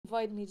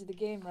invited me to the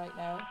game right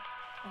now,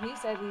 and he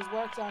said he's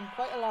worked on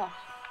quite a lot.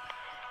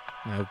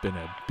 I've been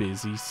a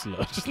busy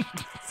slut.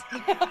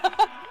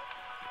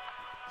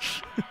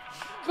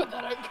 Cut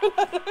that out, cut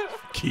that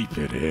out. Keep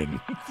it in.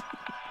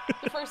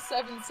 The first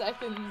 7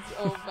 seconds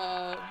of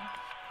a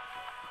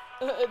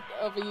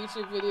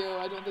YouTube video,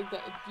 I don't think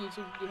that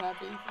YouTube would be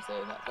happy for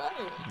saying that. But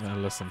anyway, Now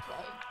listen,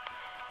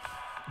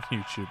 fine.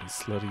 YouTube is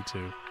slutty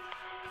too.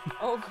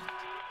 Oh god.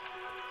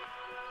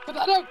 Cut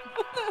that out!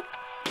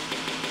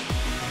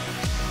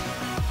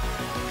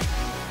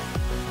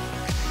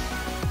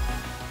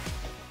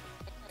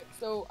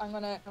 So I'm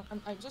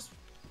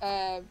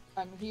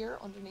here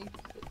underneath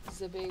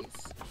the base.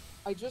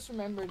 I just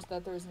remembered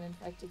that there's an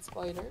infected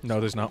spider.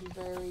 No, there's not.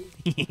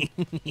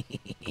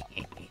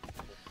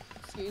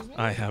 Excuse me?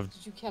 I have.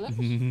 Did you kill it?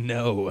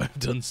 No, I've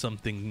done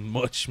something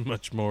much,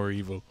 much more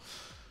evil.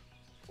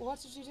 What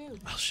did you do?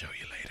 I'll show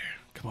you later.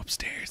 Come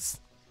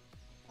upstairs.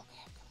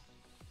 Okay.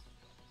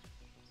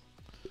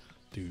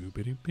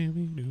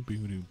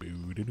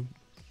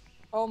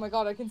 Oh my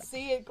god, I can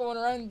see it going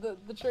around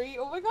the tree.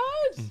 Oh my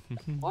god!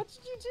 What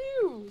did you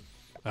do?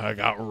 I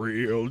got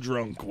real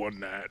drunk one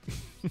night.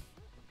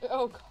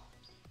 Oh god.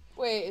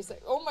 Wait, is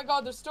it? Oh my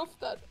god, there's stuff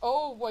that.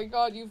 Oh my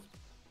god,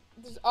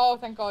 oh,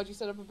 thank god you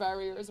set up a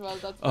barrier as well.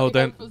 That's Oh,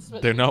 then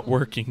they're not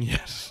working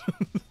yet.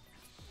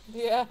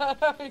 Yeah,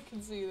 I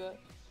can see that.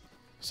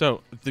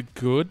 So the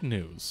good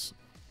news,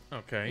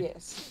 okay,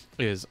 yes,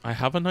 is I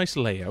have a nice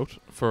layout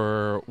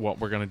for what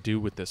we're gonna do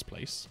with this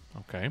place.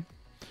 Okay,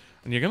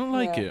 and you're gonna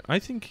like it. I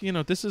think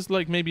this is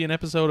like maybe an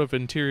episode of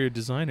Interior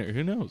Designer.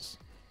 Who knows?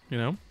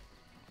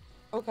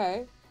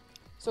 Okay.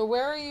 So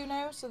where are you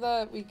now, so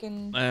that we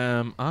can?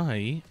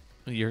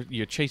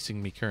 You're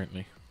chasing me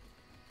currently.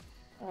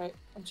 All right,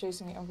 I'm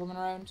chasing you. I'm coming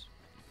around.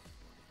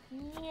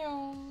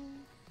 Meow.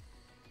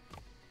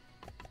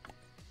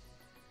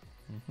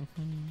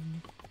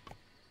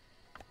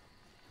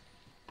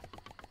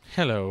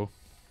 Hello.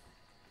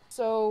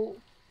 So,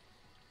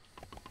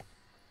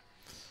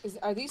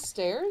 are these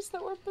stairs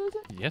that we're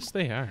building? Yes,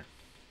 they are.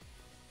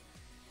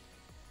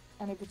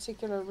 Any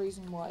particular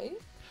reason why?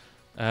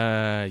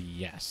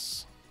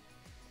 Yes.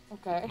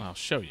 Okay. I'll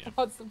show you.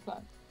 What's the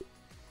plan?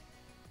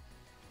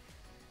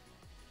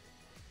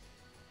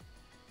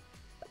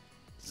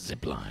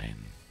 Zipline.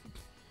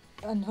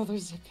 Another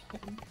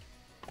zipline.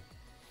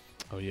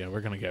 Oh yeah,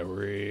 we're gonna get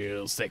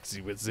real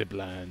sexy with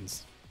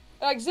ziplines.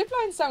 Like,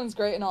 zipline sounds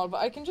great and all,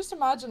 but I can just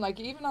imagine, like,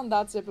 even on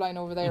that zipline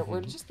over there,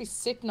 we'll just be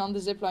sitting on the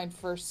zipline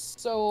for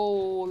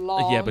so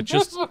long. Yeah, but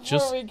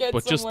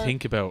just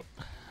think about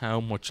how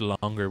much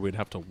longer we'd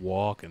have to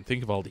walk, and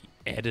think of all the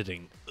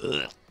editing.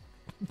 Ugh.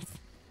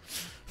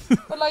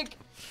 But, like,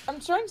 I'm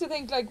trying to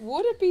think, like,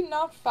 would it be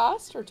not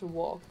faster to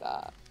walk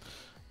that?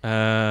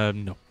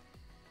 No.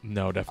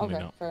 No, definitely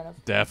okay, not. Fair enough.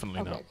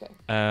 Definitely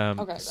not.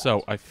 Okay,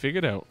 so I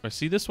figured out. I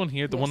see this one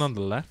here, the Yes. one on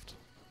the left,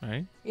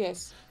 right?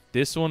 Yes.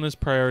 This one is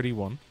priority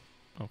 1.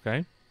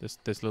 Okay. This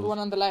little. The one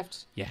on the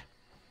left. Yeah.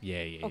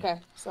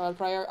 Okay, so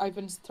I've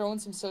been throwing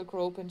some silk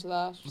rope into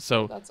that.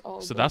 So that's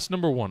all. So that's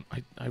number 1.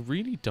 I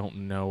really don't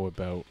know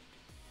about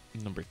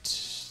number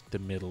the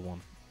middle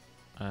one.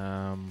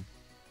 I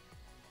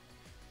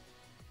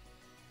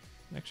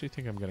actually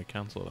think I'm gonna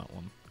cancel that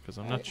one because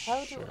I'm not sure.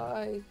 How do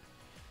I?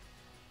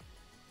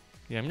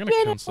 Yeah, I'm gonna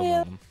cancel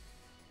that one.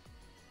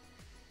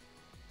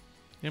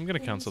 Yeah, I'm gonna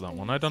cancel that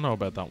one. I don't know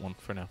about that one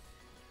for now.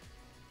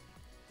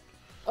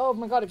 Oh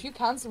my god, if you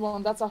cancel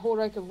one, that's a whole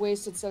rack of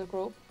wasted silk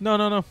rope.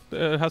 No.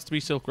 It has to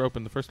be silk rope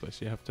in the first place.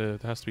 There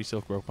has to be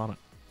silk rope on it.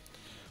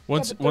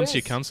 Once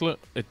you cancel it,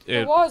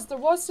 there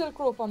was silk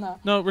rope on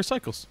that. No, it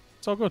recycles.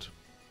 It's all good.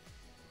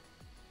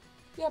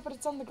 Yeah, but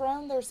it's on the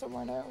ground there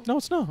somewhere now. No,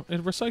 it's not.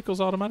 It recycles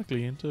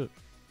automatically into it.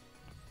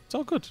 It's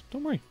all good.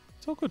 Don't worry.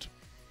 It's all good.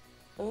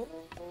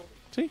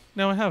 See?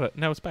 Now I have it.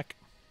 Now it's back.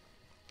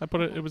 I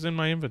put it. It was in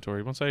my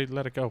inventory. Once I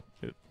let it go,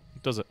 it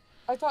does it.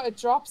 I thought it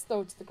drops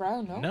though to the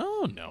ground. No.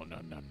 No.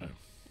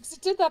 Because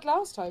it did that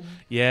last time.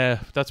 Yeah,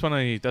 that's when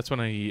I.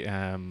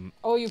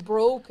 Oh, you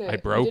broke it. I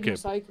broke it.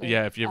 Recycle it.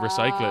 Yeah, if you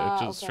recycle it,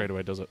 it just straight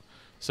away does it.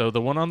 So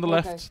the one on the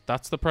left,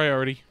 that's the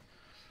priority.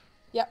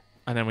 Yep.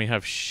 And then we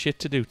have shit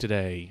to do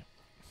today.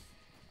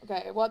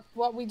 Okay,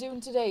 what we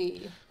doing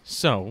today?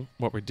 So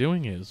what we're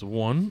doing is,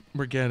 one,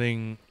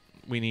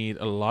 we need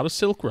a lot of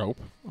silk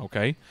rope,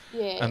 okay?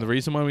 Yeah. And the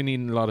reason why we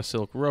need a lot of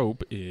silk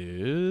rope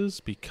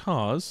is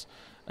because,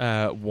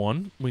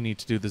 one, we need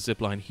to do the zip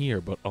line here,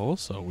 but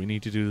also we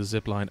need to do the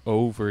zip line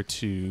over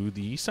to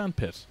the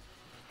sandpit.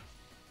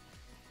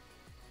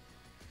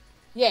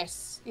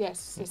 Yes.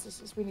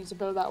 We need to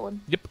build that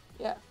one. Yep.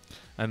 Yeah.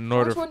 And in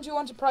order which one do you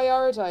want to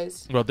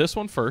prioritize? Well, this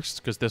one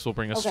first, because this will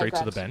bring us straight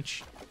to the great.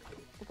 bench.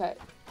 Okay.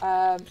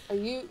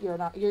 You're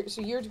not. So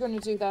you're going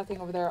to do that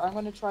thing over there. I'm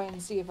going to try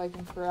and see if I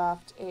can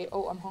craft a.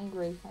 Oh, I'm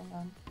hungry. Hang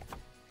on.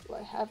 Do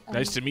I have?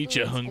 Nice to meet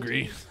you,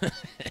 hungry.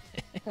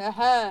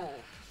 Haha.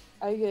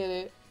 I get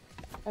it.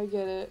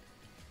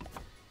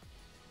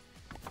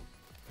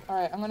 All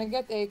right. I'm going to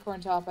get the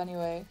acorn top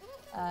anyway,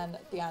 and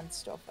the ant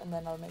stuff, and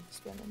then I'll make the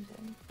spinning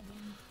thing.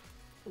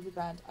 It'll be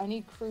grand. I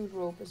need crude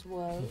rope as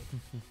well.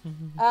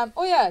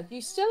 Oh yeah,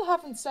 you still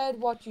haven't said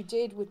what you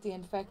did with the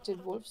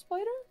infected wolf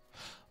spider?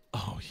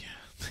 Oh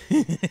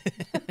yeah.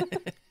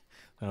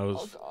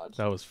 Oh god.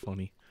 That was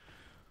funny.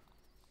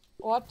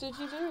 What did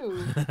you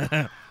do?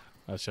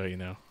 I'll show you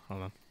now.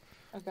 Hold on.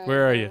 Okay.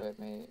 Where are you? With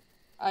me.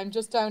 I'm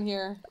just down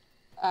here,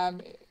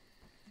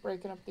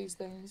 breaking up these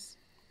things.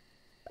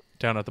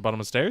 Down at the bottom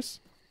of the stairs?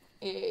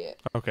 Yeah.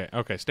 Okay,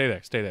 okay. Stay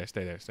there. Stay there.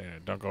 Stay there. Stay there.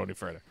 Don't go any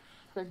further.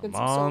 Drinking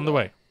I'm some on the soda.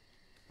 way.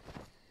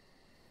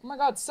 Oh my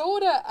god,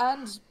 soda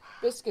and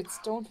biscuits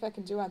don't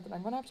fucking do anything.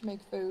 I'm gonna have to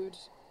make food.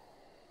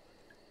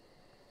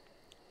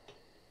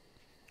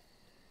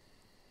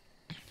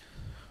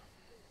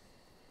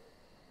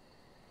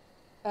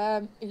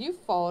 Are you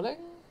falling?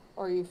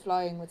 Or are you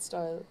flying with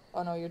style?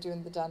 Oh no, you're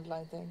doing the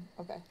dandelion thing.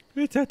 Okay.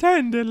 It's a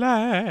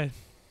dandelion.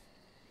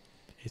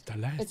 It's the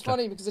last. It's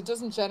funny because it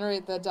doesn't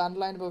generate the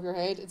dandelion above your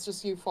head. It's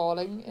just you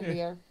falling in the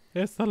air.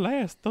 It's the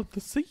last of the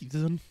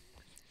season.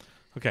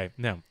 Okay,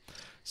 now,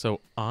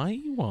 so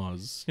I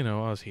was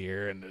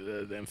here and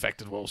the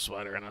infected wolf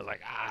spider, and I was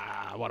like,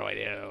 what do I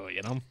do,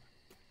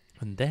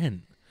 And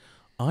then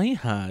I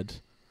had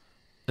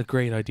a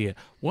great idea.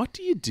 What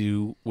do you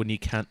do when you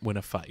can't win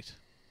a fight?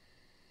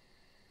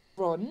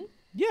 Run?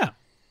 Yeah.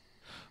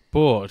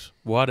 But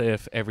what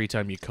if every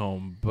time you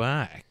come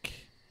back,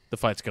 the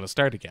fight's going to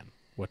start again?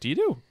 What do you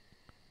do?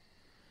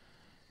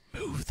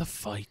 Move the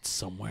fight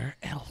somewhere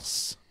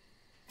else.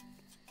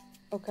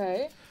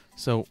 Okay.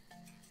 So,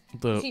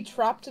 is he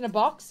trapped in a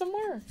box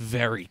somewhere?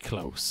 Very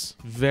close.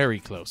 Very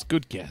close.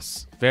 Good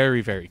guess.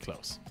 Very, very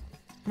close.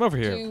 Come over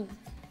here. Do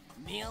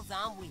you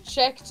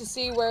check to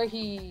see where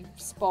he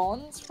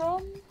spawns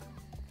from?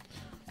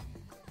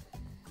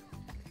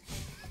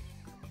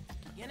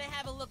 Gonna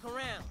have a look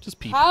around. Just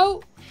peep.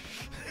 How?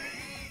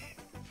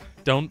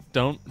 Don't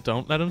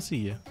let him see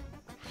you.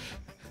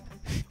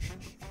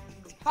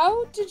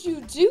 How did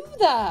you do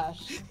that?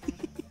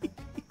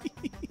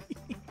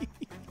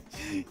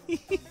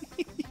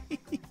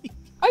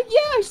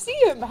 I see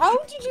him. How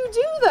did you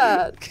do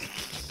that?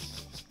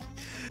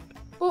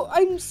 Well,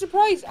 I'm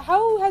surprised.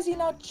 How has he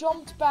not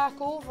jumped back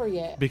over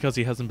yet? Because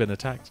he hasn't been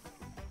attacked.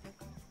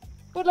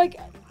 But like,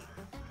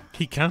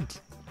 he can't.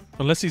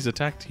 Unless he's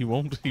attacked, he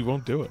won't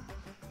do it.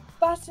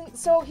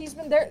 So he's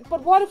been there.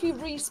 But what if he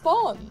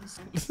respawns?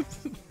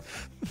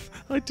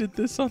 I did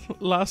this on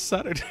last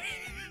Saturday.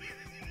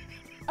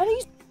 And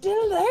he's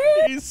still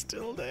there? He's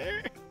still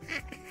there.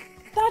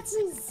 That's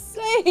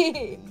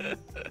insane.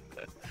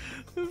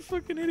 The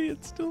fucking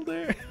idiot's still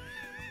there.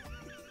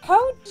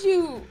 How did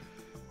you...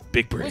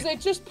 Big brain. Was it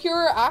just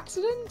pure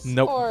accident?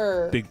 Nope.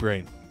 Or... Big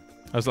brain.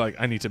 I was like,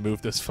 I need to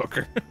move this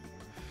fucker.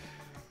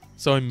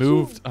 So I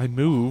moved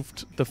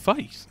the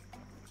fight.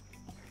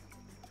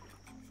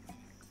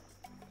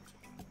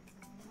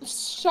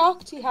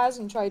 Shocked he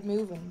hasn't tried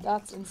moving.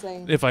 That's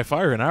insane. If I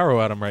fire an arrow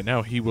at him right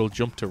now, he will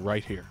jump to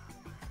right here.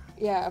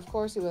 Yeah, of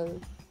course he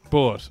will.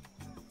 But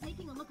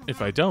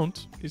if I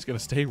don't, he's going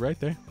to stay right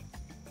there.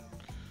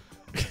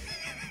 That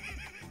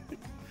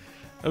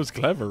was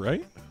clever,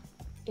 right?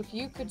 If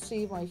you could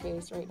see my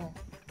face right now.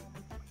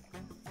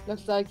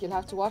 Looks like you'll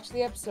have to watch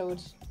the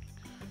episode.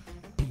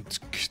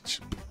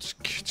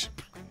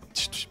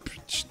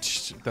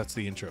 That's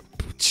the intro.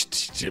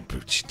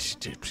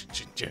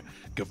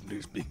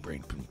 Governor's big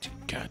brain.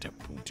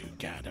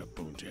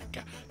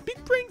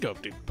 Big brain go.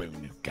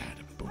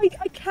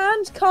 I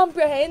can't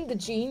comprehend the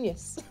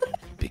genius.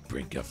 Big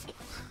brain guff.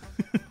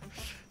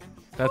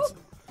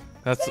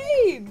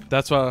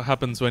 That's what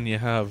happens when you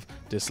have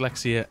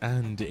dyslexia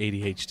and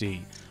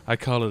ADHD. I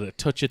call it a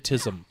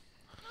touch-autism.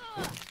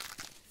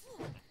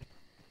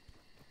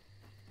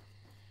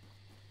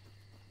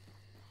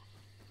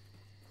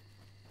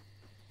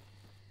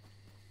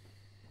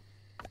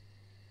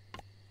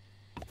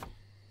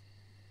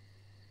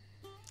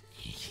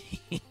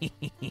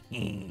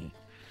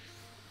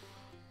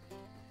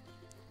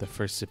 The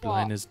first zip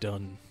line is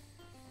done.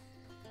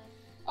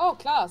 Oh,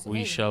 class. We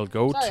amazing. shall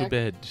go to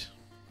bed.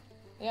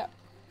 Yeah.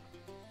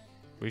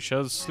 We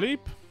shall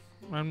sleep,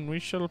 and we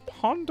shall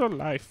ponder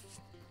life.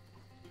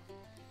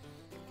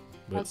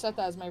 I'll set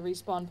that as my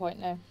respawn point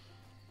now.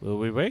 Will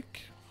we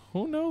wake?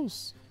 Who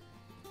knows?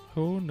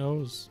 Who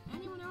knows?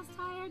 Anyone else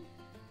tired?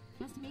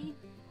 Just me?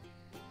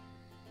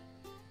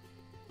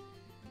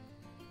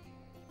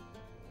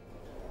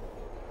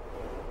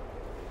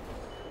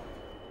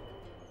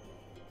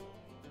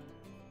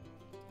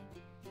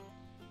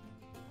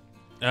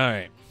 All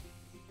right.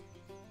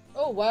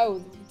 Oh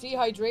wow,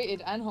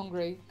 dehydrated and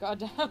hungry.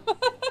 Goddamn.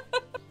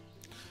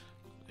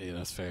 Yeah,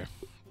 that's fair.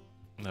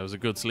 That was a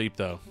good sleep,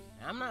 though.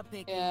 I'm not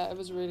picking. Yeah, it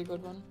was a really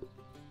good one.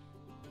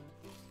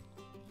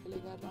 Really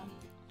good one.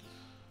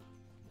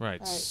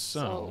 Right, so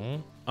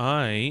so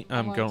I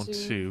am going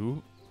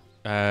to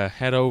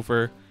head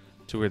over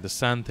to where the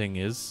sand thing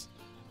is.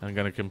 I'm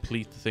going to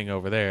complete the thing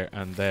over there,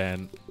 and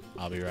then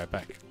I'll be right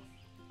back.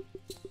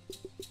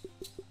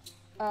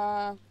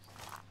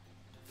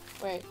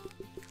 Wait.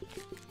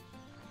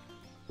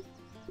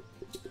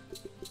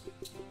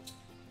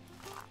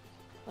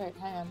 Wait,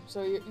 hang on.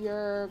 So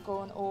you're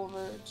going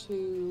over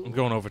to... I'm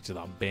going over to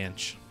the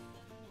bench.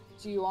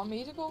 Do you want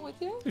me to go with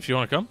you? If you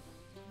want to come.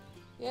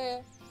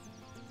 Yeah.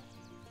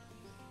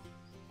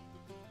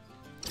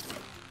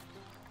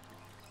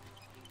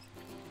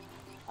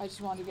 I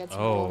just want to get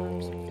some water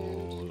and some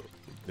food.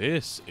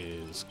 This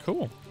is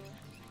cool.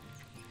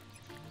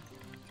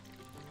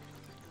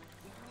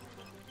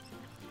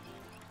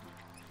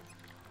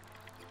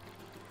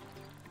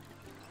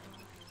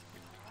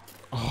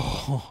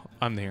 Oh,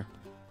 I'm there.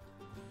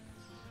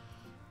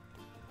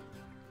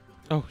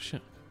 Oh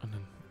shit! And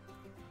then,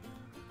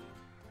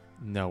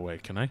 no way,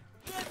 can I?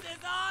 This is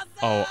awesome!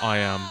 Oh, I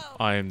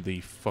am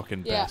the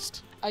fucking Yeah.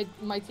 best.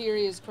 My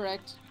theory is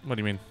correct. What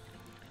do you mean?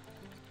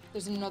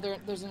 There's an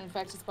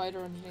infected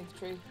spider underneath the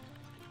tree.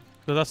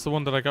 So that's the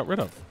one that I got rid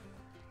of.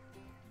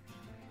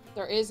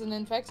 There is an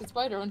infected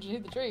spider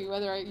underneath the tree.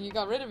 Whether you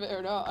got rid of it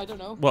or not, I don't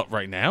know. What,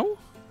 right now?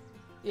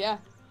 Yeah.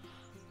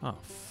 Oh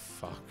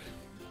fuck.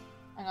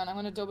 Hang on, I'm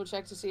gonna double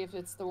check to see if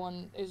it's the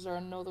one. Is there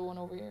another one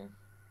over here?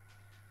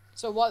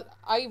 So what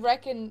I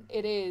reckon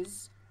it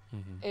is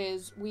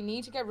we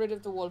need to get rid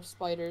of the wolf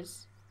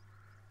spiders.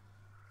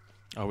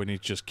 Oh, we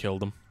need to just kill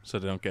them so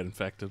they don't get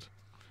infected.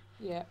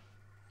 Yeah.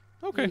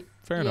 Okay,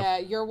 fair enough. Yeah,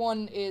 your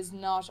one is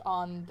not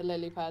on the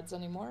lily pads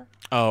anymore.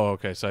 Oh,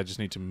 okay, so I just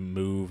need to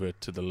move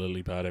it to the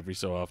lily pad every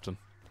so often.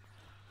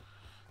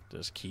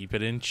 Just keep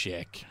it in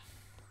check.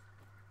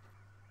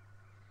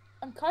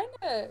 I'm kind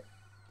of...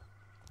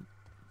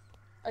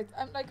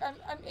 I'm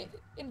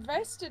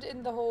invested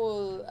in the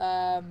whole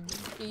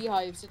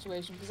beehive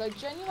situation because I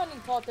genuinely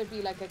thought there'd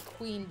be like a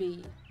queen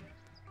bee.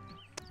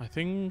 I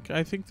think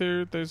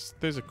there's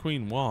a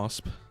queen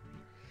wasp.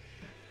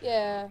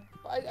 Yeah,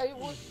 I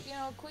would,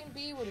 queen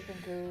bee would have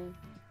been cool.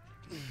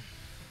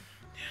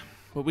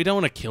 But we don't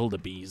want to kill the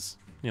bees,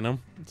 you know?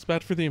 It's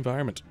bad for the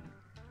environment.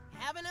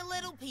 Having a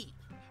little peep.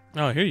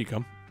 Oh, here you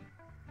come.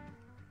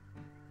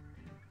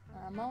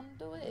 I'm on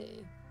the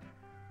way.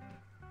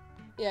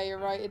 Yeah, you're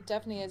right. It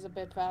definitely is a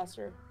bit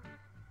faster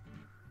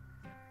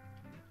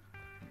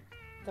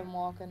than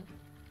walking.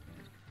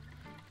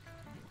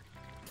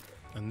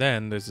 And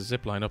then there's a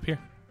zip line up here.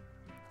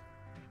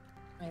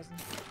 Amazing.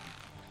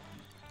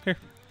 Here.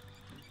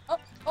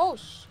 Oh,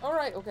 all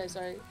right. Okay,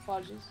 sorry.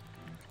 Apologies.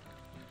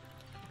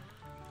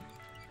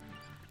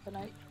 Good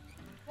night.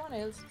 Come on,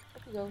 Ails.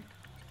 Up you go.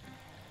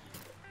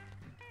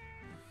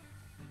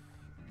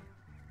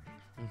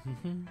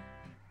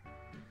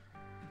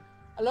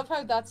 I love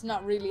how that's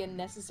not really a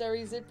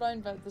necessary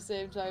zipline, but at the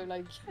same time,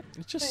 like...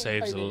 It just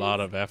saves a lot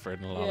of effort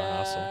and a lot of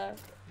hassle.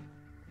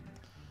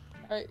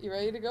 Alright, you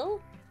ready to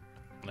go?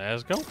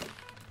 Let's go.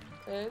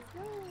 Let's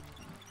go.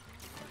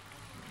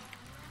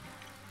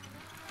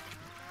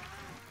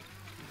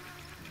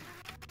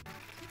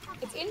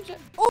 It's injured.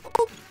 Oh!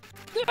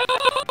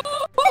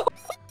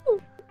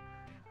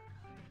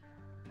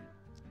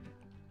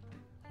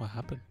 What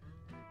happened?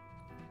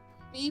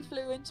 Bee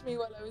flew into me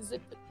while I was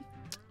zipping.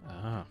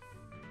 Ah,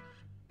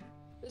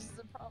 This is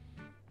a problem.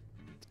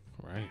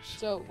 right.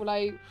 So, what will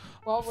I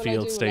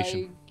Field do?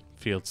 station.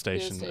 Field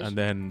station.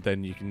 And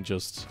then you can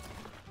just...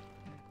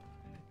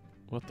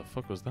 What the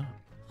fuck was that?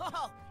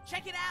 Oh,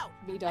 check it out!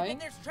 Be I dying? think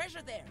there's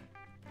treasure there.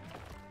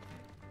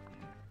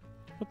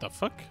 What the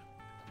fuck?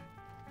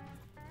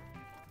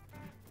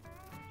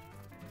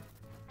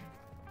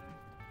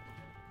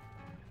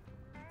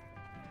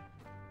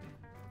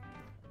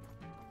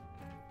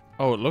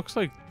 Oh, it looks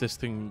like this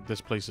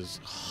place is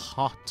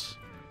hot.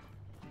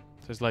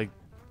 There's like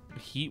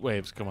heat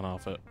waves coming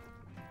off it.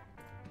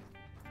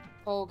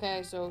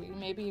 Okay, so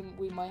maybe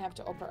we might have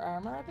to up our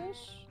armor a bit.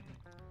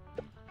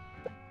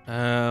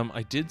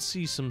 I did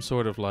see some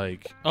sort of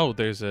like, oh,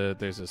 there's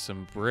a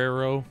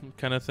sombrero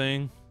kind of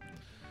thing.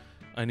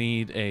 I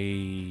need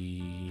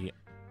a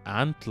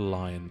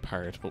antlion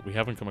part, but we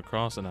haven't come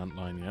across an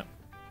antlion yet.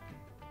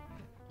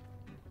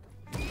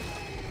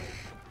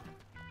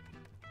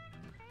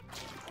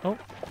 Oh,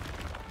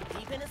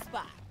 Deep in a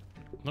spot.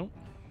 no.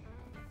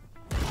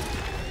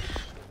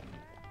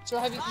 So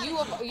have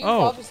you've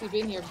Oh. obviously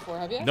been here before,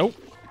 have you? Nope.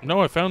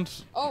 No, I found...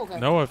 Oh, okay.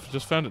 No, I've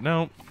just found it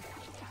now.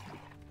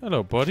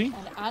 Hello, buddy.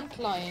 An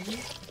antlion.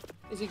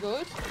 Is he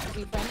good? Is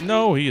he friendly?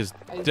 No, he is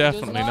He does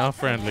definitely not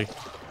friendly.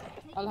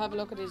 I'll have a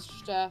look at his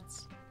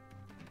stats.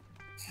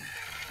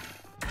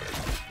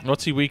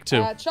 What's he weak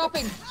to?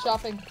 Chopping.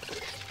 Got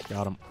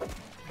him.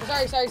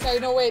 Sorry.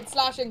 No, wait.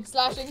 Slashing.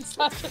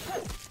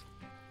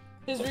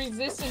 His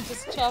resistance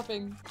is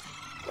chopping.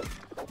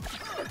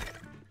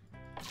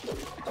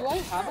 Do I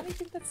have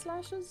anything that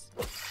slashes?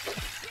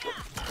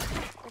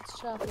 That's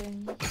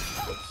chopping.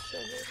 That's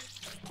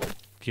shoving.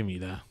 Give me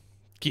that.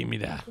 Give me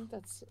I that.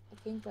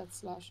 think that's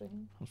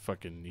slashing. I'm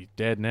fucking... He's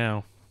dead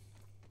now.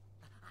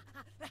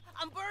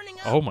 I'm burning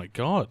up. Oh my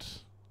god.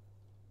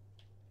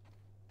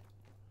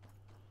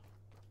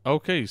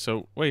 Okay,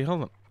 so... Wait,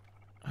 hold on.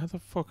 How the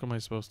fuck am I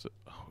supposed to...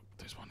 Oh,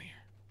 there's one here.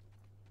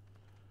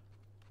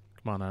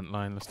 Come on,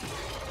 antlion. Let's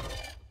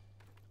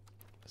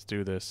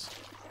do this.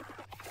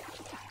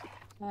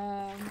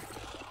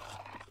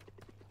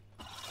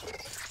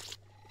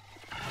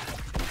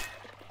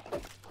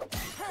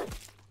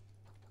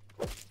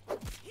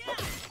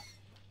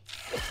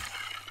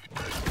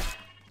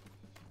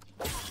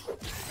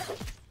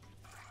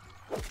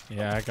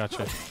 Yeah, I got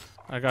you.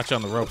 I got you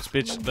on the ropes,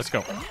 bitch. Let's go.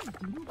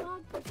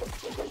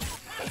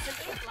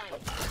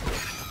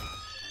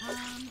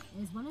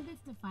 Is one of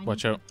its defining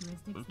Watch out.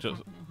 characteristics the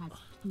Just- fact that it has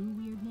 2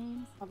 weird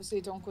names?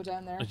 Obviously, don't go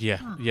down there.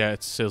 Yeah, yeah,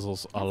 it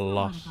sizzles a That's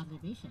lot. honest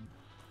observation.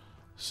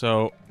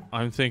 So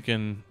I'm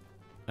thinking,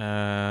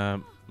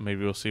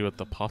 maybe we'll see what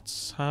the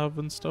pots have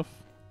and stuff.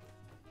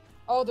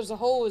 Oh, there's a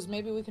hose.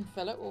 Maybe we can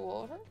fill it with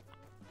water.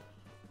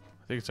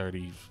 I think it's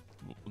already.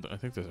 I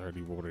think there's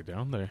already water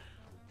down there.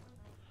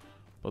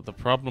 But the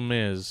problem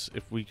is,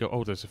 if we go,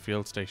 oh, there's a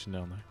field station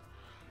down there.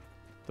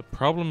 The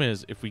problem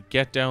is, if we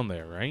get down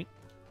there, right?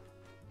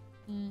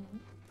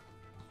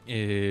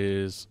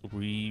 Is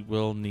we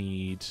will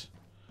need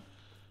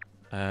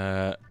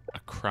a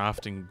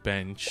crafting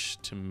bench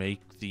to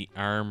make the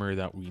armor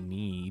that we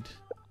need.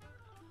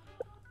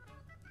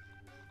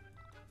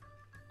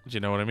 Do you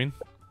know what I mean?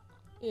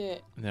 Yeah.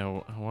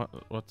 Now,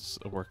 what's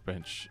a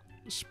workbench?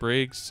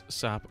 Sprigs,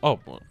 sap. Oh,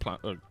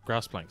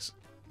 grass planks.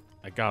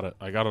 I got it.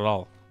 I got it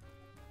all.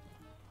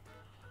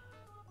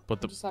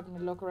 But I'm just having a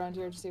look around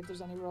here to see if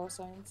there's any raw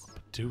signs.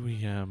 do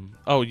we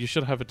Oh, you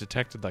should have it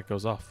detected that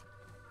goes off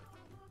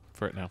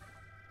for it now.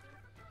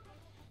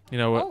 You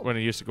know what? Oh. When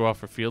it used to go off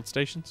for field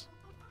stations.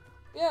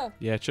 Yeah,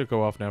 Yeah, it should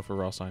go off now for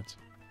raw signs.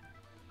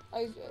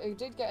 I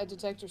did get a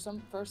detector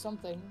for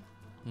something.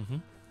 Mm-hmm.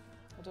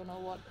 I don't know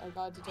what I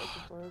got a detector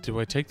for. Do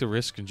I take the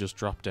risk and just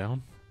drop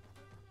down?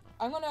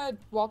 I'm gonna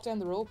walk down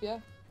the rope, yeah,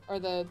 or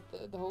the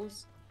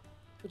hose,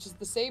 which is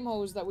the same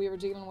hose that we were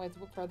dealing with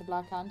for the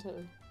black hand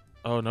hill.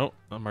 Oh no,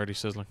 I'm already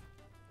sizzling.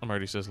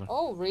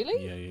 Oh,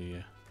 really?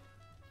 Yeah.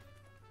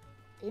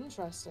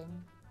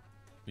 Interesting.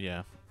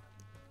 Yeah.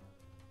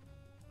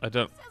 I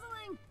don't.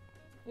 Sizzling!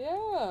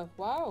 Yeah.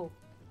 Wow.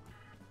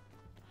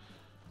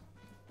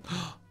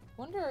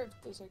 Wonder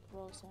if there's like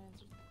raw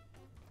signs.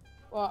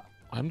 What?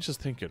 I'm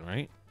just thinking,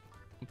 right?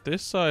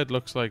 This side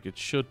looks like it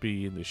should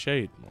be in the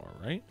shade more,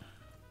 right?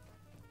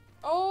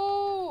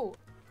 Oh.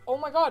 Oh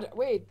my God.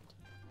 Wait.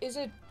 Is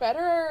it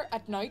better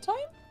at nighttime?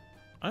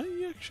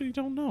 I actually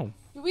don't know.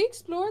 Do we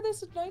explore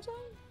this at nighttime?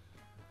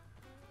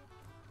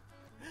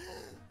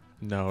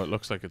 No, it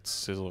looks like it's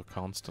sizzle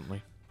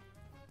constantly.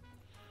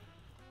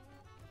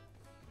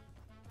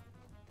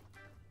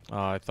 Oh,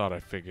 I thought I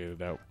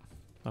figured it out.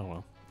 Oh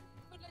well.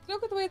 But like,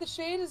 look at the way the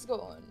shade is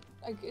going.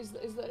 Like, is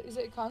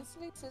it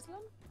constantly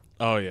sizzling?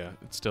 Oh yeah,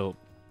 it's still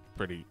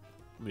pretty.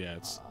 Yeah,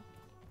 it's.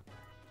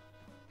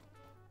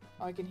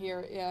 Oh, I can hear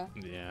it. Yeah.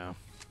 Yeah.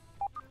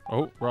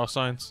 Oh, raw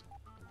signs.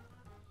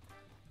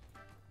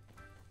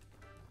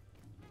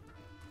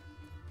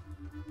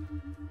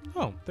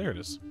 Oh, there it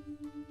is.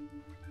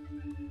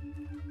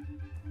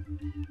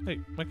 Hey,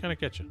 why can't I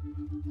get you?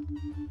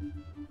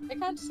 I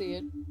can't see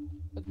it,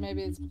 but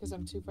maybe it's because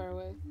I'm too far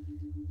away.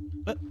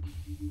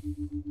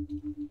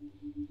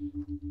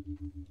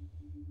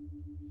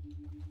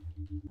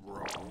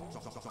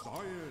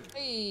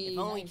 Hey, If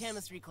only nice.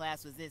 chemistry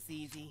class was this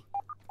easy.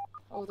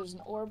 Oh, there's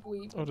an orb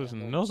weaver. Oh, there's down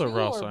there. another Two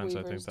raw orb signs. I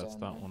think weavers that's down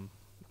that there. one.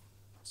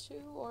 2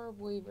 orb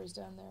weavers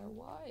down there.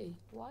 Why?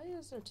 Why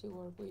is there 2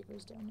 orb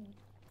weavers down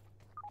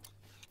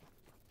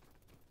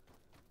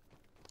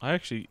there?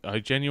 I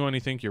genuinely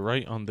think you're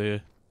right on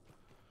the.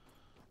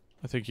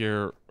 I think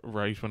you're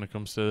right when it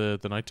comes to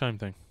the nighttime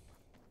thing.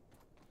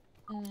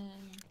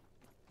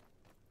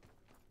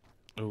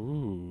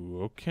 Ooh,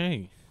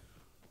 okay.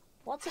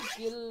 What's a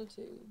gill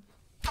tube?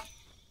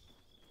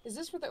 Is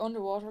this for the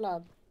underwater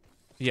lab?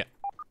 Yeah.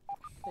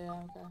 Yeah,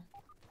 okay.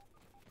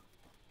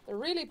 They're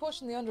really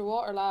pushing the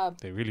underwater lab.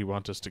 They really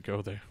want us to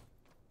go there.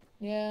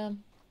 Yeah.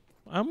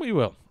 And we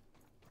will.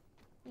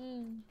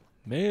 Hmm.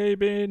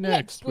 Maybe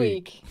next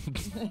week.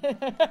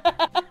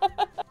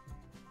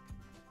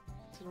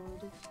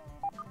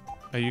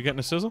 Are you getting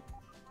a sizzle?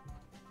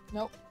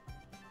 Nope.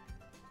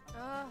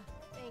 Oh,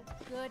 thank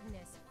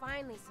goodness.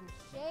 Finally some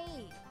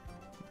shade.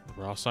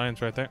 Raw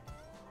signs right there.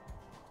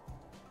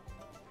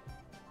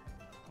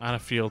 And a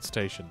field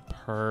station.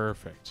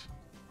 Perfect.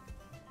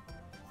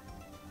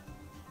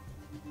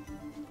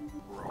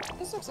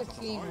 This looks like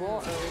clean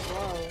water as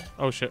well.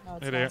 Oh shit. No,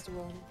 it's Hey there. nasty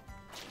water.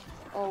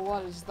 Oh,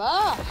 what is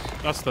that?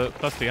 That's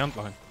the ant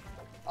line.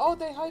 Oh,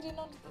 they hide in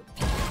under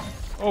the...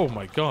 Oh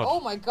my god.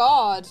 Oh my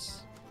god.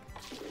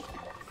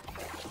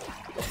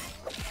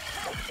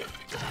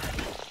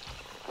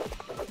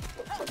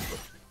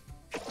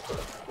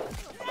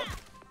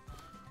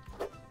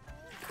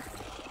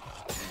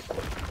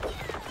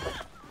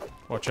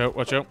 Watch out,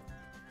 watch out.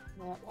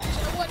 Yeah, watch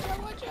out, watch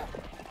out, watch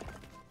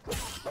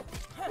out.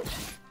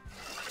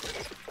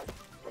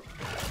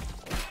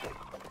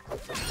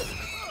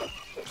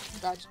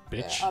 Gotcha.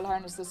 Bitch. Yeah, I'll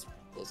harness this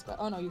guy.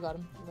 Oh no, you got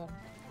him. You got him.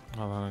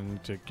 Hold on, I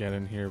need to get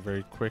in here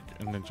very quick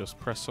and then just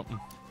press something.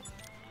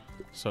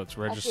 So it's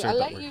registered Actually, I'll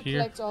that let we're you here.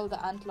 collect all the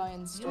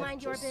antlion stuff. You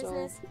mind your just so-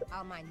 business,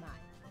 I'll mind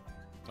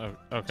mine.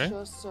 Oh, okay.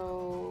 Just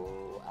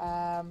so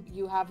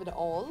you have it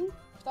all,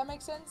 if that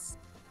makes sense.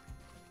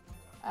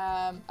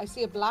 I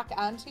see a black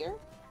ant here.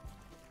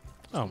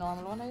 Just Oh. a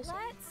normal one, I assume.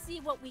 Let's see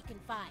what we can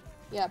find.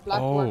 Yeah, black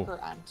Oh. worker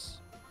ant.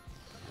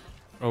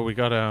 Oh, we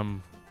got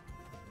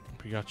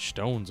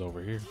stones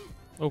over here.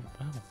 Oh,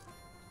 wow.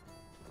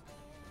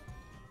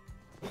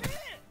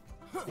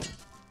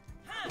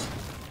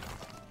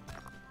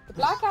 The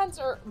black ants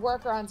or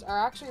worker ants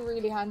are actually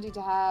really handy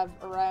to have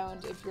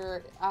around if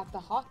you're at the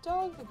hot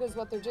dog, because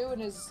what they're doing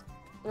is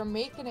they're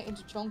making it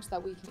into chunks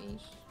that we can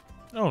eat.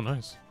 Oh,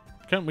 nice.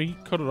 Can't we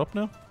cut it up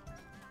now?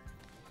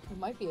 We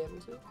might be able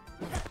to.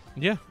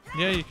 Yeah.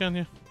 Yeah, you can,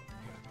 yeah.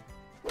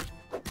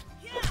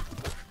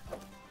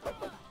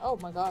 Oh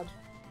my god.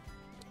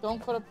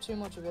 Don't cut up too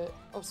much of it.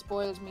 Oh,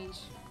 spoiled meat.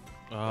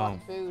 Oh. Rotten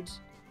food.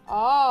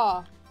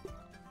 Ah!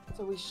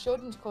 So we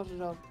shouldn't cut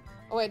it up.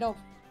 Oh wait, no.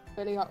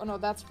 Billy Hog. Oh no,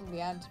 that's from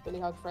the ant. Billy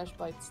Hog Fresh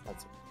Bites.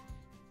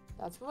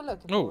 That's what we're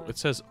looking Oh, for. it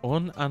says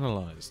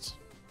unanalyzed.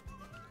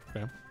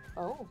 Okay.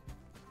 Oh.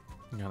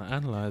 I'm gonna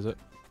analyze it.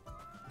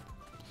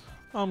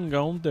 I'm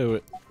gonna do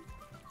it.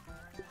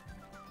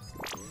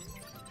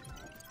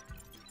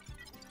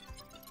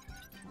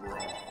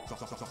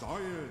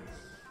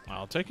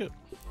 I'll take it.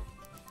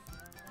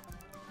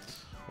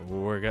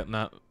 We're getting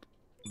that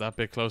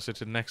bit closer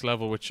to the next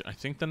level, which I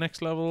think the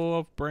next level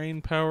of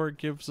brain power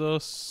gives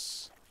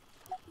us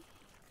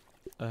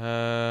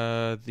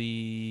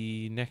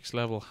the next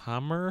level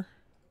hammer,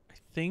 I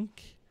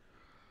think.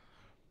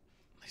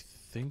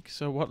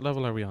 So. What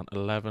level are we on?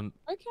 11.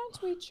 Why can't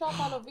we chop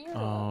aloe vera?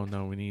 Oh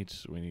no, we need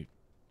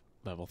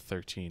level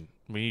 13.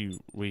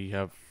 We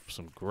have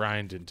some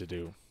grinding to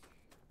do.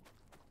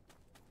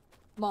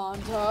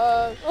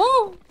 Montage.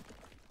 Oh!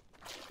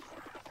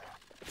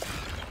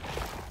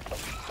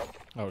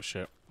 Oh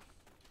shit.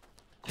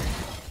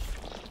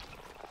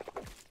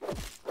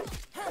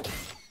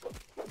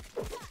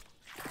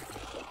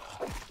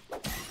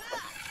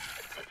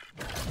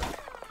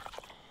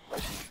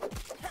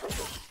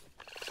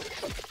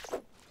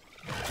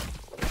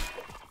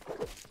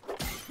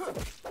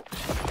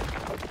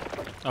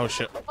 Oh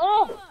shit.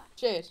 Oh!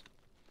 Shit.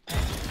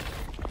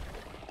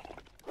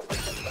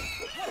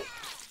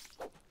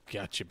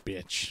 Gotcha,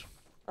 bitch.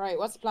 Alright,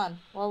 what's the plan?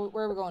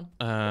 Where are we going?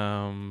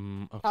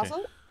 Okay.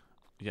 Castle?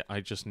 Yeah,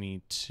 I just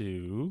need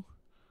to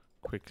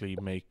quickly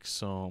make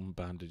some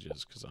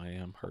bandages because I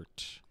am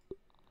hurt.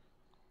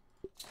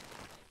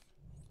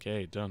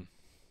 Okay, done.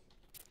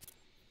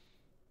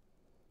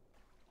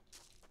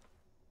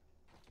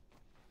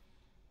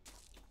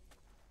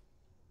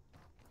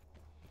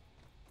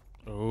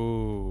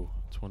 Oh,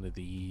 it's one of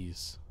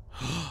these.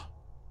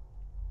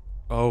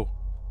 Oh,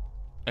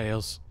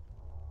 ales.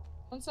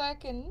 1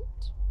 second.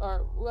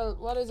 Or, well,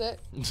 what is it?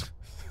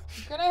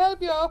 Can I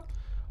help you?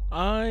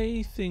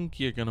 I think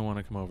you're gonna want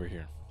to come over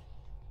here.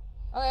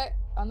 Okay,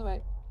 on the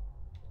way.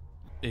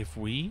 If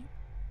we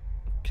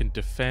can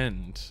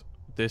defend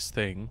this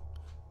thing,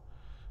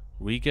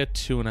 we get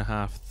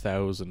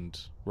 2,500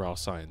 raw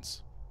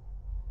science.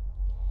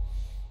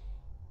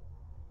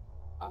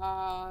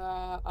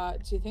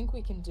 Do you think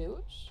we can do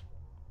it?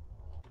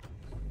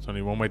 There's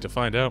only one way to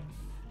find out.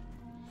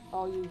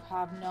 Oh, you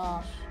have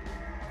not.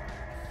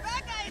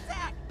 Bad guy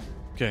attack!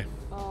 Okay,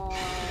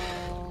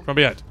 Oh. from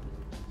behind.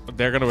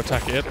 They're gonna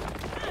attack it.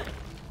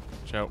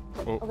 Ciao.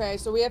 Oh, Okay,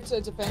 so we have to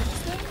defend this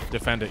thing?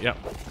 defend it, yep.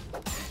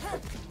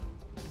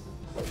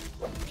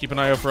 Keep an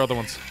eye out for other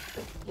ones.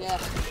 Yeah.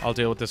 I'll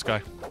deal with this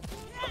guy.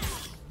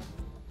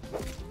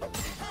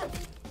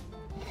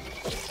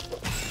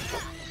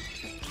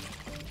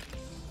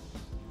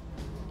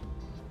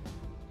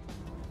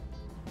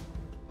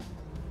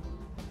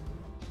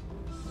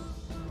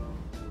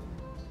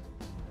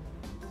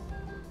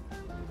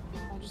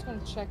 I'm just gonna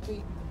check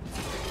the...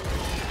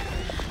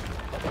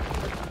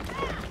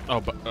 Oh,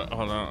 but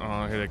hold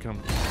on. Oh, here they come.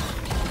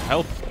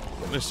 Help!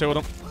 There's two of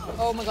them.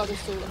 Oh my god,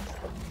 there's two of them.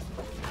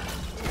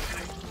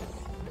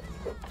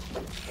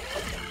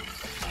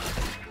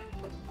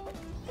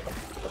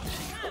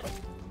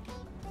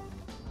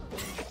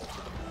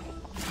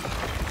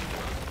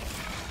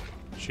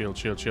 Shield,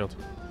 shield, shield.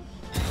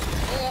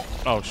 Yeah.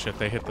 Oh shit,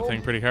 they hit the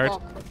thing pretty hard.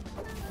 Fuck.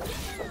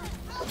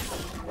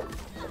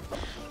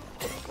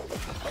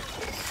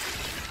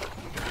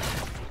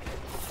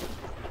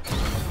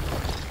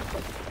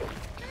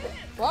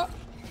 What?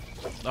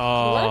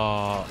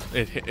 Oh,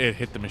 it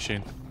hit the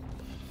machine.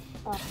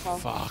 Oh, fuck.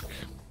 Fuck.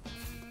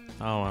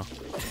 Oh well.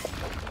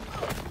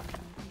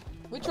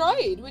 We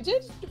tried. We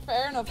did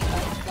fair enough.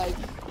 Like,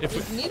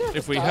 neither of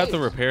If us we had the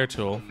died. repair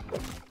tool,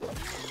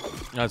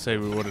 I'd say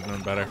we would have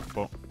done better.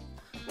 But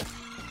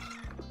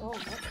Oh,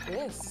 what's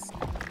this?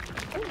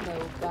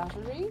 Hello,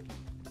 battery.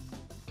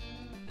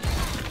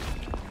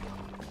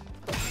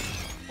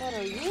 What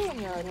are you when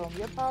you're at home?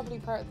 You're probably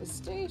part of the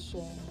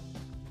station.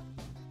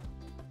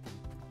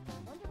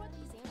 I wonder what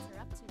these ants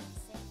are up to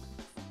these days.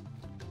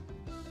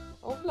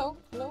 Oh, hello,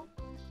 hello.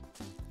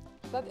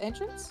 Is that the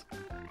entrance?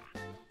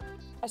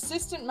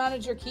 Assistant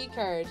manager key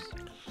card.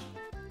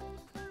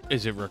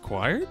 is it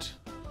required?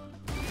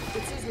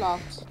 It says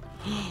locked.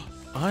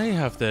 I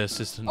have the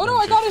assistant. Oh no,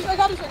 I manager. got it, I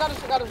got it, I got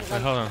it, I got it.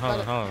 Wait, hold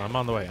on. I'm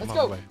on the way. Let's I'm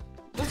go. on the way.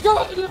 Let's go!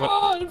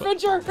 Oh,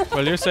 adventure!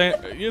 Well, you're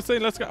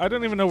saying let's go. I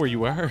don't even know where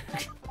you are.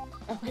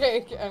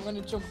 Okay, I'm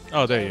gonna jump.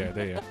 Oh, there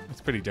you are. It's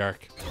pretty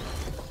dark.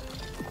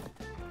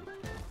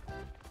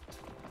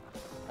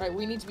 Right,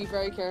 we need to be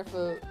very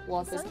careful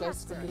what this place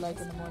is going to be like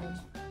in the morning.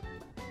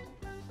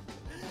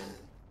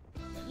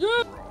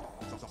 Yeah!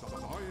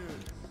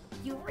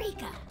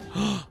 Eureka!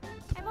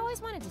 I've always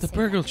wanted to The say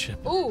burgle that. chip.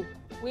 Oh,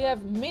 we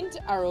have mint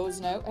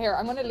arrows now. Here,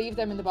 I'm going to leave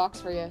them in the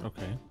box for you.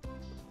 Okay.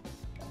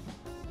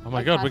 Oh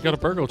my god, we got a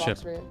burgle chip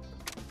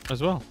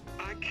as well.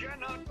 I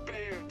cannot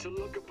bear to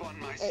look upon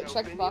myself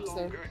check the any box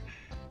there. longer.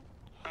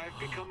 I've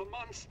become a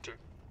monster.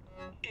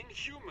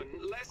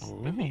 Inhuman, less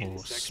than the Ooh,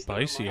 insects that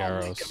spicy are my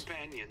only arrows.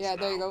 companions Yeah,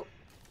 there you now. go.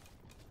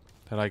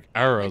 They're like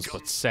arrows, Become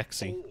but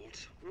sexy. Old,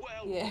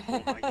 well Yeah.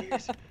 before my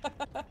years.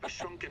 A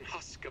shrunken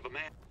husk of a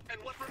man.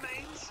 And what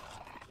remains?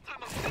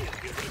 I'm a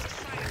failure as a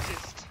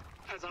scientist,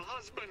 as a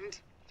husband,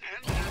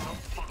 and as a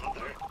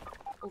father.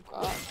 Oh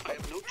god. I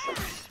have no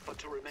choice but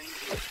to remain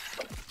here,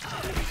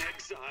 living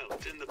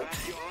exiled in the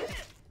backyard.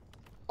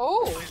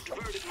 Oh! I've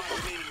diverted my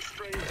remaining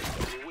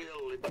strength and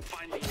will into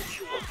finding a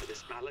cure for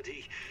this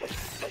malady.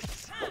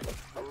 This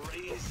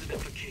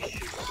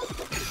raisinification,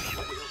 if you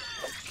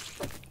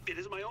will. It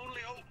is my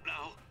only hope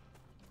now.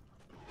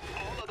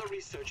 All other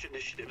research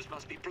initiatives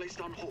must be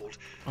placed on hold.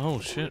 Oh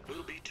or shit. It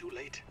will be too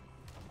late.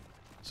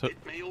 So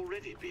It may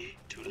already be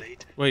too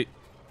late. wait,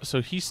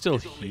 so he's still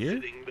It's only here?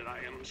 fitting that I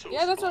am so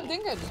Yeah, that's what I'm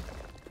small, thinking.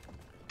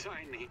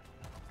 tiny,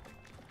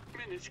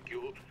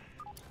 minuscule.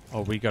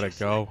 Oh, we gotta just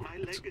go. like my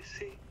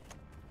legacy.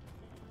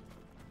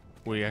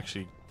 We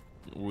actually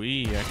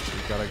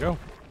gotta go.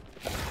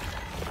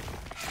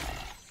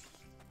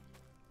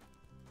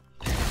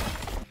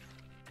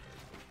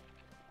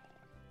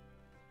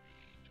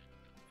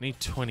 I need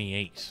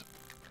 28.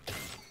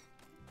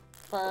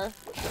 For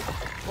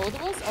both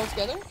of us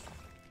altogether?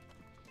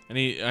 I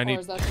need. Or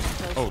is that just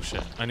the first? Oh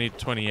shit! I need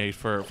 28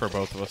 for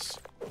both of us.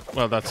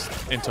 Well,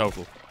 that's in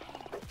total.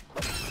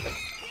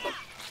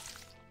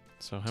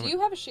 So how Do many?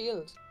 you have a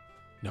shield?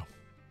 No.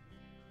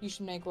 You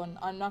should make one.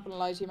 I'm not gonna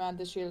lie to you, man.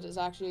 This shield is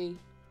actually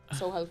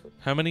so helpful.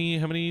 How many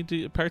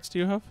parts do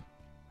you have?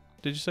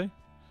 Did you say?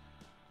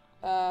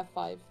 5.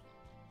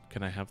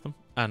 Can I have them?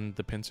 And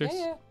the pincers?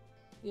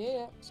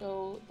 Yeah.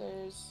 So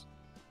there's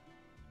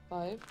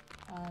 5,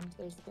 and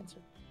there's the pincer.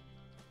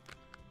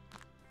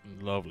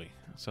 Lovely.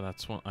 So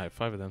that's one. I have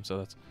 5 of them. So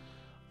that's.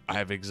 I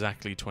have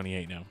exactly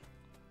 28 now.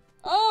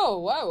 Oh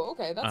wow!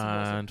 Okay, that's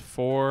impressive. And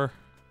 4.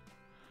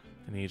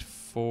 I need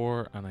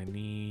 4, and I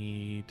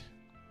need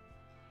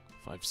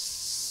 5,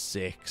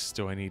 6.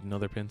 Do I need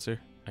another pincer?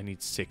 I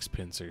need 6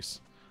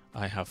 pincers.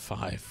 I have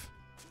 5.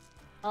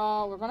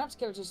 Oh, we're gonna have to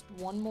kill just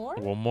one more.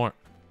 One more.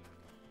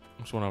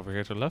 There's one over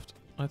here to the left,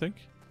 I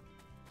think.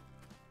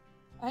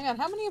 Hang on,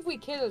 how many have we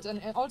killed? And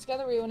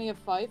altogether, we only have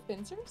 5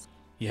 pincers.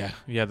 Yeah,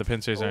 the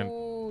pincers aren't.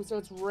 Oh, so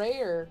it's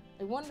rare.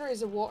 I wonder,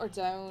 is it watered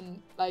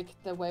down like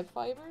the web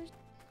fibers?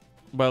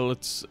 Well,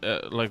 it's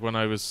like when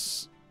I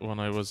was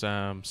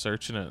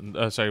searching it.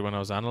 When I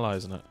was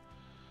analyzing it,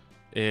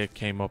 it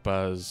came up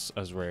as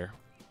rare.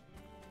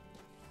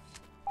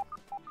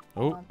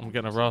 Oh, I'm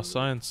getting a raw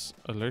science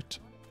alert.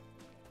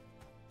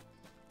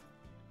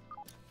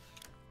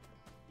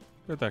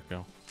 Where'd that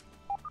go?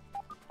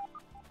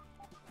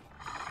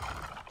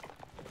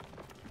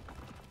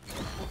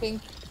 I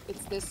think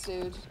it's this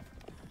dude.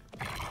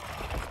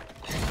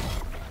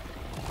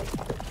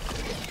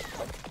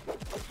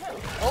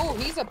 Oh,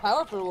 he's a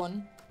powerful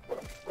one.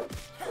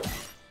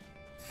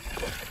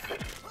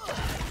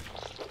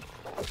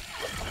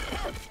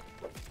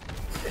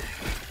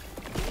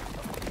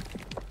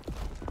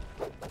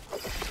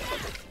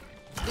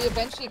 Did he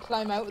eventually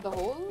climb out of the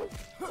hole?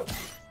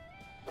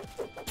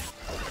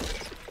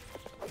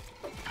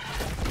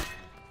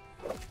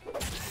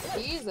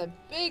 He's a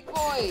big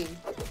boy.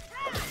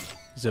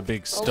 He's a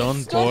big Oh, stun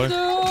we boy.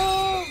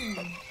 stunned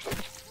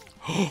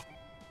him!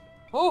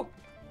 Oh,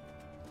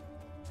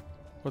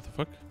 What the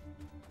fuck?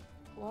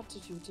 what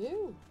did you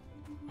do?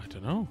 I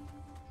don't know.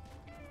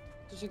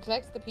 Did you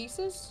collect the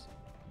pieces?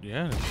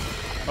 Yeah.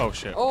 Oh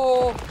shit.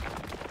 Oh,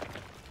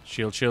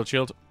 Shield.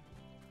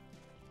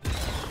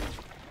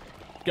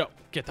 Go.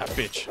 Get that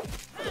bitch.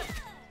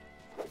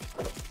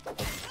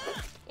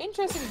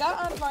 interesting.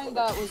 That antlion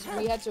that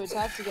we had to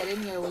attack to get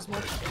in here was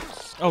much.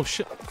 Oh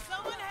shit.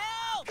 Someone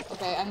help!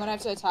 Okay, I'm gonna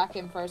have to attack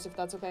him first if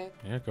that's okay.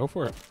 Yeah, go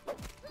for it.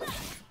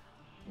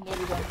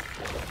 Nearly done.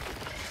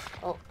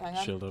 Oh, hang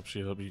on. Shield up.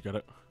 You got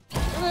it.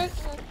 Okay.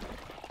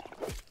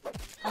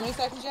 How many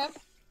seconds you have?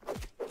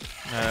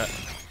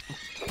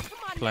 Come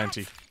on,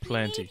 Plenty. Max.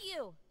 Plenty. We need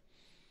you.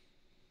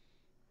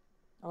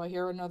 Oh, I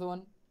hear another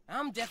one.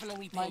 I'm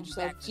definitely paying Mind you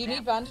yourself. back for Do you that.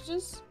 need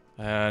bandages?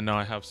 No,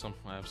 I have some.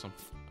 Alright,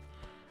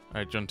 do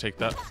you want to take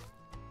that?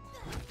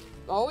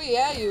 Oh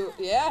yeah,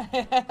 yeah.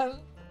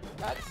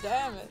 God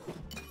damn it.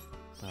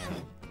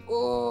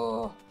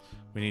 Oh,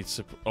 We need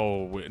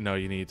no,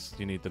 you need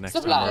the next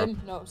armor.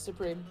 Sublime. No,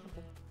 Supreme.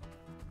 Okay.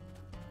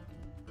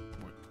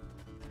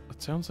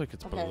 It sounds like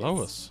it's Okay, below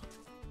it's- us.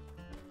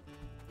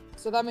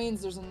 So that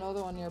means there's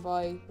another one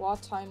nearby.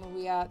 What time are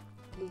we at?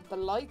 The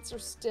lights are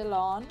still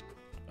on.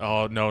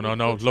 Oh no.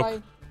 We'll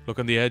try- Look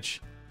on the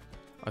edge.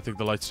 I think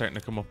the light's starting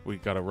to come up. We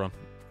gotta run.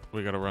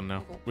 We gotta run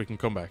now. Okay. We can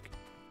come back.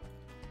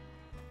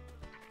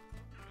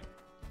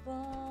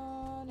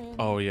 Running.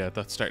 Oh yeah,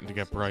 that's starting to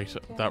get bright.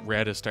 That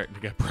red is starting to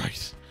get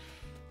bright.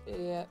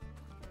 Yeah.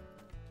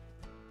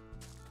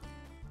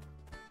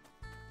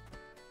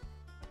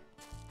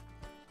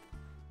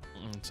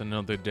 It's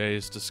another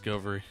day's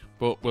discovery.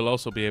 But we'll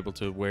also be able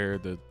to wear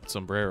the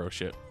sombrero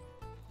shit.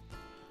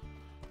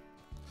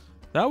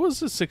 That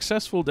was a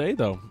successful day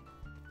though.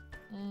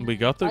 We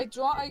got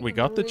the we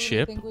got the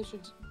chip.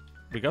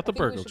 We got the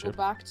burgle chip.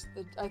 I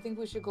think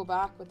we should go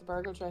back with the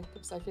burgle chip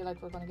because I feel like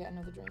we're going to get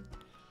another dream.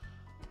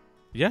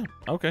 Yeah,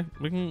 okay.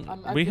 We can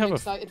I'm we have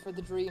excited for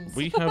the dreams.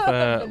 we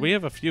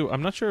have a few.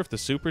 I'm not sure if the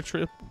super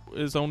trip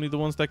is only the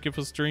ones that give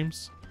us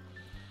dreams.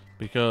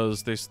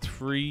 Because there's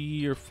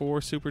 3 or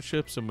 4 super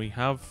chips and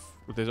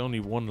there's only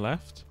 1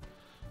 left.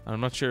 And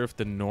I'm not sure if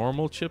the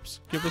normal chips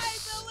give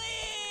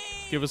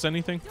us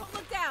anything. Don't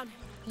look down.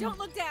 Don't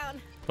look down.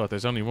 But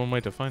there's only one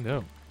way to find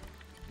out.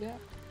 Yeah.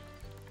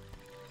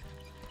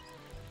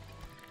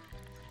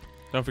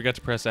 Don't forget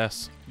to press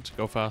S to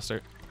go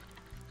faster.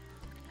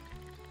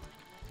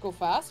 Go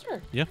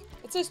faster? Yeah.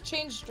 It says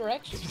change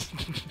direction.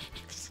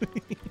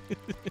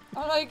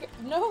 I'm like,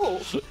 no.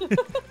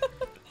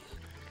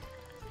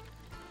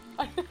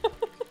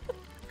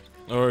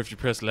 Or if you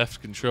press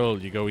left control,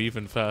 you go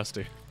even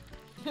faster.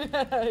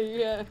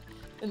 Yeah,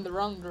 in the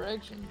wrong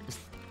direction.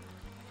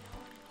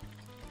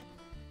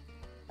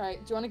 Alright,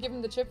 do you want to give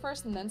him the chip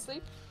first and then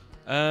sleep?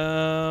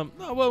 No,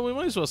 well, we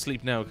might as well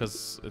sleep now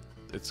because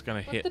it's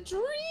gonna hit. The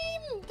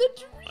dream! The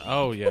dream!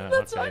 Oh yeah,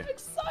 That's okay. what I'm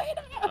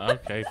excited about.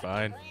 Okay,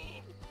 fine.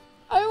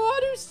 I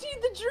want to see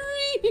the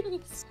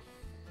dreams!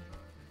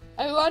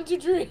 I want to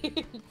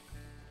dream!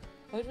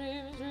 I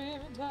dream and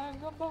dream and time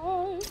gone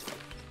by.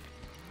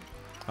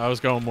 I was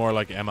going more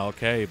like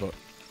MLK, but...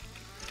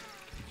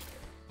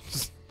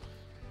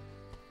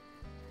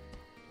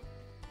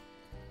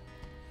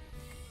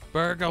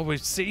 Virgo,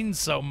 we've seen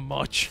so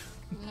much.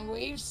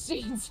 We've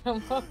seen so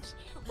much.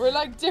 We're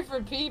like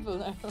different people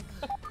now.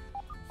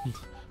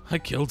 I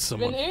killed It's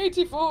someone. been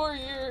 84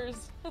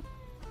 years.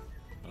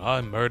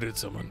 I murdered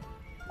someone.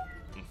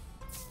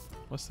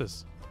 What's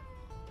this?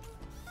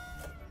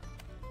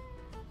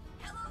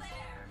 Hello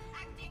there,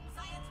 acting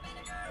science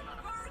manager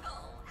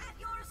Virgil at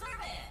your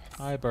service.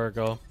 Hi,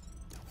 Burgle.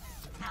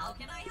 How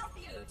can I help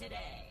you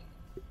today?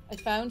 I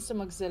found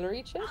some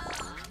auxiliary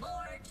chips.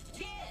 More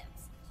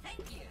chips.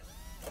 Thank you.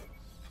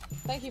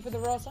 Thank you for the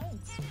raw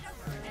science. Hand it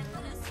over and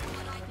let us see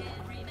what I can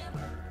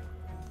remember.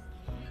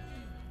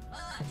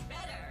 Much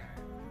better.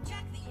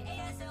 Check the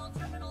ASL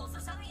Terminals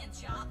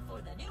Science Shop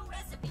for the new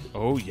recipe.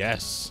 Oh,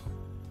 yes.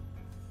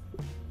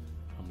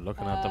 I'm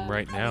looking at them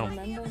right I now.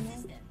 remember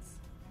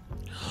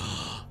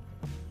now.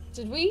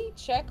 Did we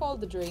check all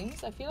the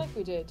dreams? I feel like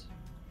we did.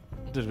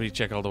 Did we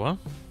check all the what?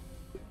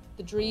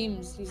 The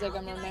dreams. He's like,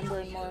 I'm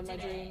remembering more of my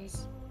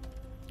dreams.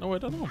 Oh, I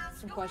don't know.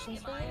 Some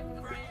questions for you?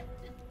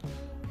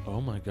 Oh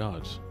my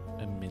god.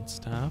 A mint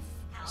staff?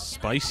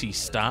 Spicy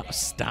staff?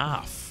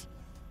 Staff?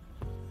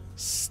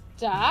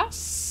 Staff.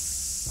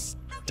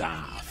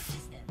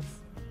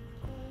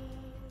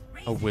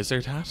 A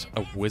wizard hat?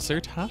 A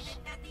wizard hat?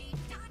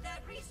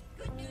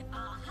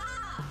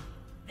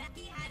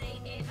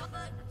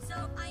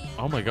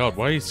 Oh my god,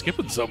 why are you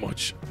skipping so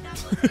much?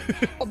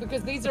 Oh,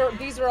 because these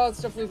are all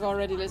stuff we've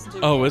already listened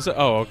to. Oh, is it?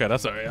 Oh, okay,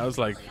 that's alright. I was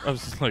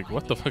just like,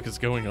 what the fuck is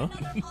going on?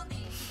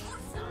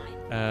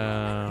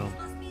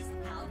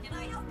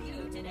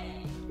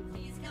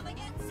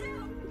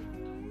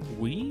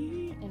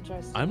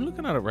 Interesting. I'm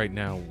looking at it right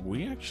now.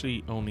 We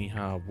actually only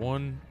have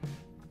 1,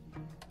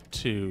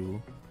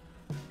 2,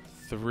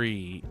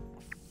 3,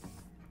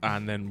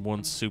 and then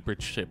 1 super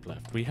chip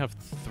left. We have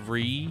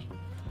 3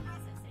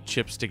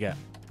 chips to get.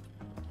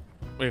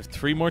 We have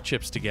 3 more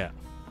chips to get.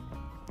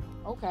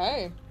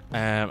 Okay.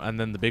 And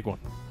then the big one,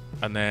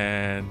 and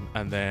then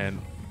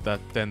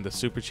the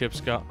super chips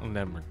got, and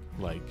then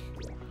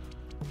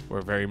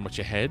we're very much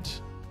ahead,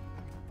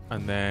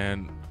 and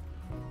then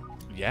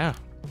yeah.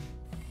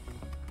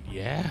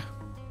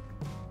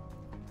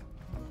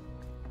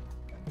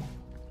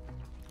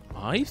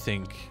 I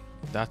think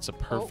that's a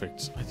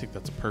perfect. I think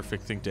that's a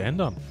perfect thing to end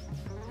on.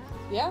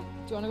 Yeah. Do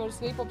you want to go to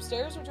sleep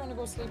upstairs or do you want to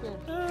go sleep here?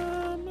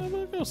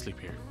 We'll go sleep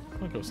here.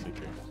 We'll go sleep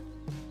here.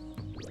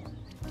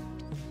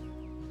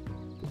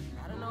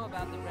 I don't know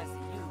about the rest of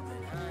you, but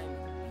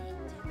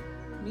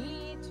I'm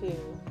Me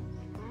too.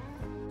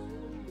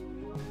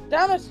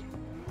 Damn it!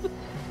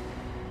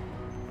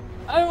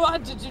 I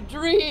wanted to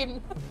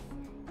dream.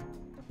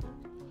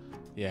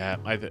 Yeah,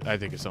 I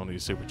think it's only the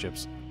super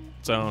chips.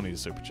 It's only the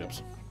super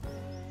chips.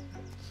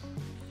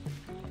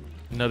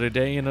 Another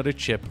day, another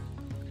chip.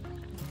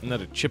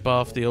 Another chip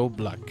off the old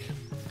block.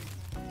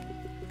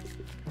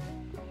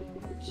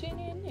 Tune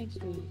in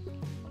next week.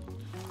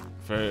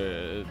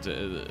 For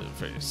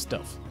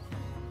stuff.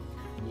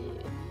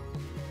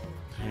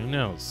 Who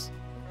knows?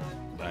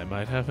 I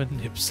might have a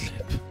nip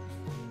slip.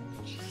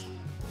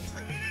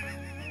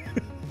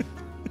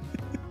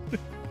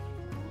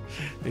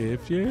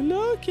 If you're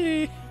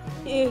lucky.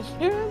 If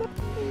you're lucky.